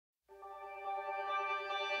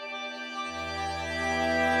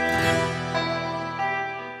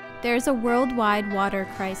There is a worldwide water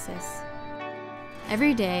crisis.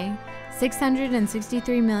 Every day,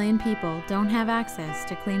 663 million people don't have access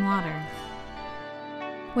to clean water.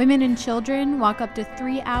 Women and children walk up to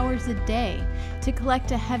 3 hours a day to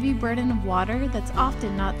collect a heavy burden of water that's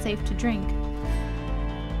often not safe to drink.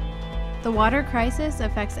 The water crisis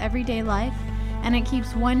affects everyday life, and it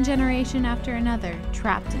keeps one generation after another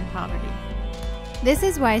trapped in poverty. This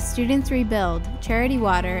is why Students Rebuild, Charity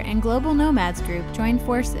Water, and Global Nomads Group joined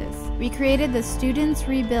forces. We created the Students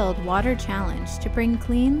Rebuild Water Challenge to bring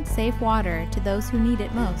clean, safe water to those who need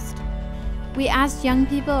it most. We asked young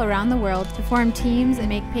people around the world to form teams and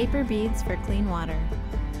make paper beads for clean water.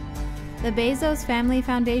 The Bezos Family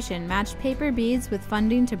Foundation matched paper beads with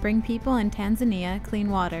funding to bring people in Tanzania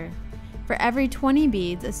clean water. For every 20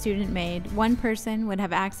 beads a student made, one person would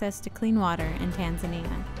have access to clean water in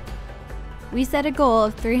Tanzania. We set a goal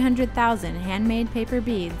of 300,000 handmade paper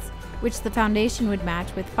beads, which the foundation would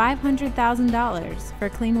match with $500,000 for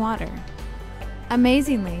clean water.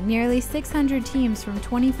 Amazingly, nearly 600 teams from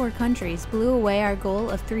 24 countries blew away our goal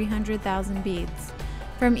of 300,000 beads.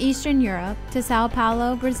 From Eastern Europe to Sao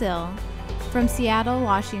Paulo, Brazil, from Seattle,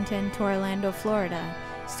 Washington to Orlando, Florida,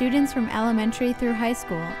 students from elementary through high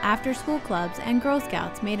school, after-school clubs, and Girl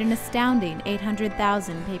Scouts made an astounding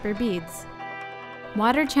 800,000 paper beads.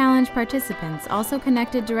 Water Challenge participants also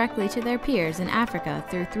connected directly to their peers in Africa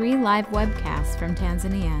through 3 live webcasts from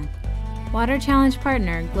Tanzania. Water Challenge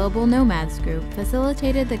partner Global Nomads Group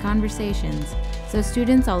facilitated the conversations so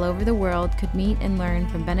students all over the world could meet and learn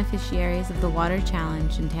from beneficiaries of the Water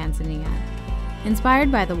Challenge in Tanzania. Inspired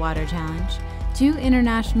by the Water Challenge, 2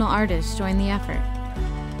 international artists joined the effort.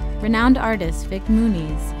 Renowned artist Vic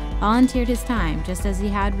Muniz volunteered his time just as he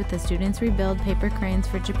had with the Students Rebuild Paper Cranes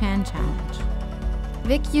for Japan Challenge.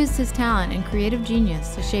 Vic used his talent and creative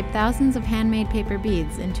genius to shape thousands of handmade paper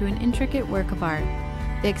beads into an intricate work of art.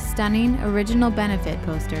 Vic's stunning, original benefit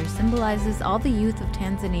poster symbolizes all the youth of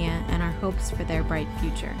Tanzania and our hopes for their bright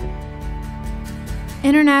future.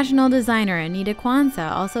 International designer Anita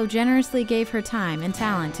Kwanzaa also generously gave her time and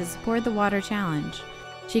talent to support the Water Challenge.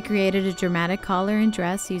 She created a dramatic collar and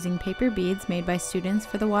dress using paper beads made by students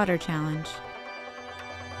for the Water Challenge.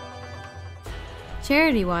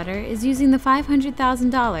 Charity Water is using the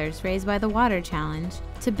 $500,000 raised by the Water Challenge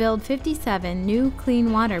to build 57 new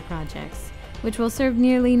clean water projects, which will serve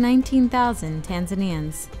nearly 19,000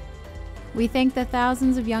 Tanzanians. We thank the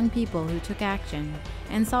thousands of young people who took action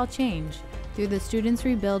and saw change through the Students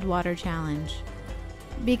Rebuild Water Challenge.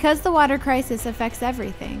 Because the water crisis affects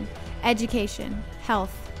everything: education,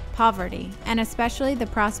 health, poverty, and especially the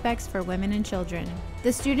prospects for women and children,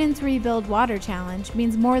 the Students Rebuild Water Challenge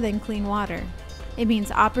means more than clean water. It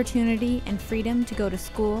means opportunity and freedom to go to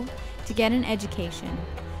school, to get an education.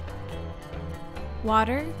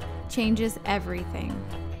 Water changes everything.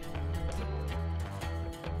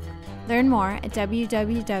 Learn more at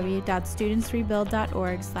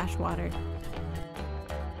www.studentsrebuild.org/water.